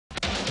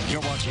You're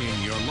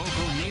watching your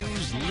local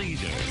news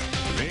leader.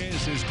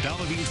 This is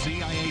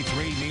WCIA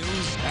 3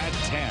 News at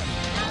 10.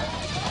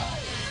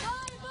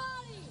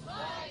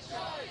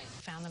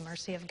 Found the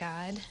mercy of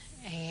God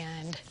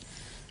and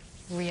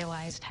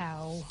realized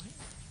how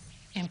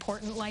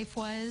important life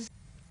was.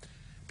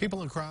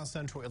 People across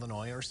central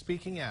Illinois are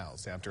speaking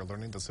out after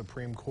learning the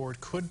Supreme Court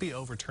could be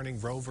overturning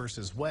Roe v.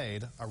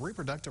 Wade, a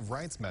reproductive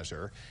rights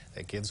measure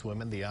that gives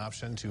women the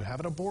option to have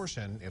an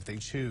abortion if they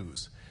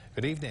choose.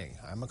 Good evening.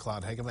 I'm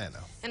McLeod Hagamano.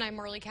 And I'm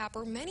Marley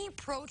Capper. Many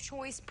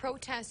pro-choice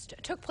protests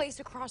took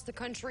place across the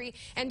country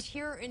and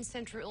here in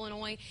central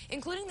Illinois,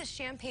 including the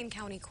Champaign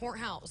County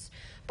Courthouse.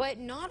 But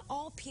not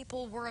all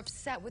people were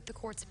upset with the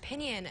court's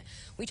opinion.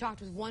 We talked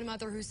with one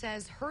mother who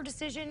says her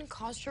decision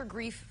caused her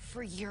grief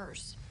for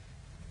years.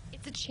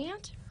 It's a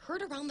chant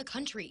heard around the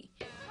country,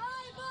 My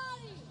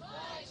body,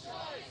 my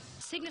choice,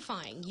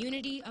 signifying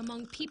unity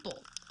among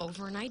people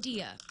over an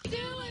idea. Do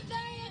if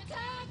they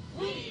attack,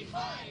 we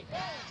fight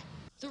back.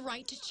 The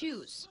right to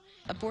choose.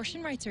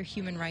 Abortion rights are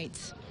human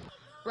rights.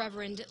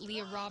 Reverend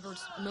Leah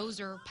Roberts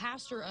Moser,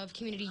 pastor of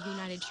Community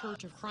United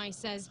Church of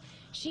Christ, says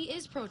she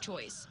is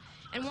pro-choice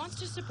and wants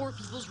to support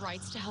people's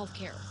rights to health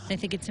care. I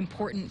think it's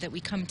important that we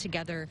come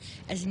together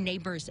as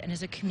neighbors and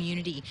as a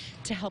community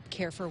to help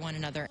care for one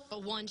another.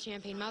 But one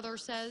Champaign mother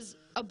says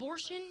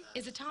abortion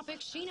is a topic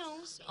she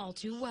knows all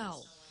too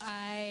well.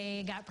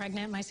 I got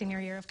pregnant my senior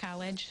year of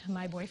college.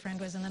 My boyfriend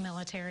was in the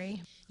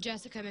military.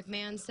 Jessica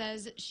McMahon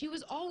says she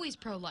was always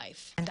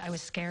pro-life. And I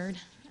was scared.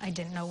 I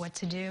didn't know what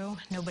to do.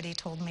 Nobody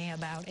told me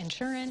about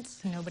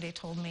insurance. Nobody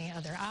told me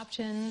other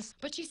options.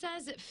 But she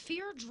says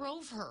fear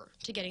drove her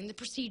to getting the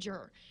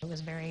procedure. It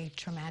was a very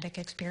traumatic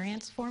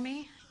experience for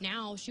me.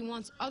 Now she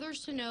wants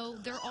others to know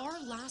there are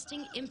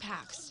lasting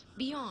impacts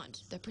beyond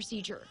the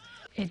procedure.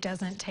 It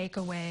doesn't take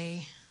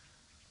away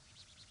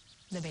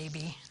the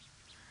baby.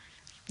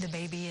 The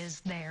baby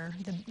is there.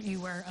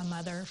 You are a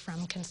mother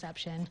from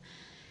conception,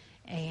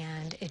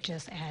 and it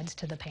just adds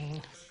to the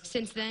pain.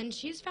 Since then,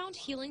 she's found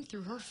healing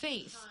through her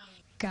faith.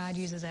 God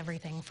uses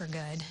everything for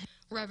good.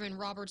 Reverend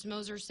Roberts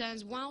Moser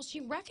says while she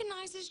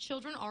recognizes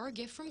children are a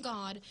gift from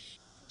God,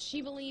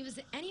 she believes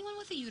anyone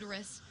with a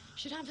uterus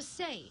should have a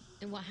say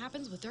in what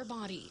happens with their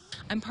body.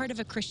 I'm part of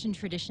a Christian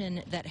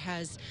tradition that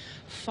has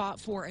fought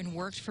for and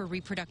worked for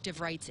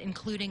reproductive rights,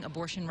 including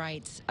abortion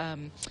rights.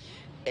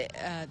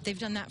 They've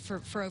done that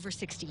for over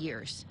 60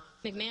 years.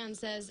 McMahon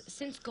says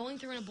since going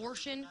through an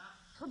abortion,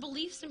 her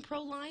beliefs in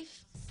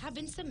pro-life have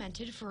been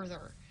cemented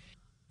further.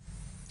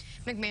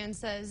 McMahon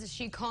says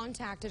she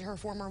contacted her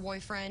former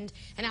boyfriend,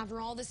 and after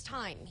all this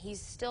time,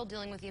 he's still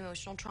dealing with the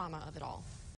emotional trauma of it all.